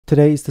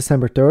Today is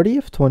December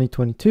 30th,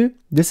 2022.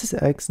 This is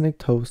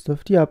𝗟𝗶𝘃, host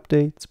of the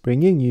updates,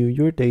 bringing you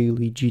your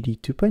daily GD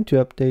 2.2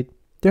 update.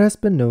 There has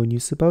been no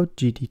news about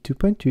GD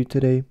 2.2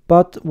 today,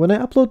 but when I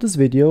upload this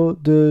video,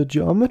 the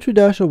Geometry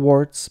Dash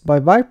Awards by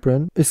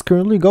Vipran is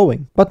currently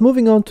going. But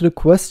moving on to the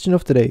question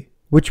of the day,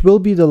 which will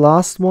be the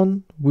last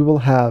one we will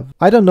have.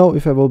 I don't know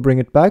if I will bring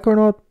it back or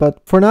not,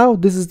 but for now,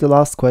 this is the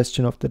last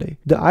question of the day.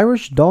 The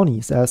Irish Donnie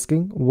is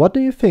asking, what do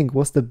you think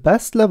was the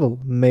best level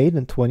made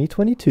in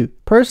 2022?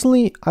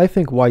 Personally, I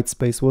think White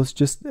Space was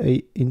just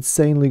an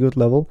insanely good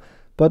level,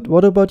 but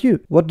what about you?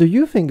 What do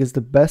you think is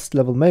the best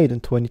level made in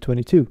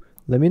 2022?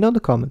 Let me know in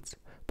the comments.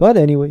 But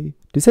anyway,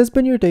 this has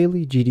been your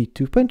daily GD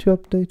 2.2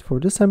 update for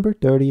December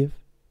 30th,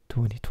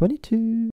 2022.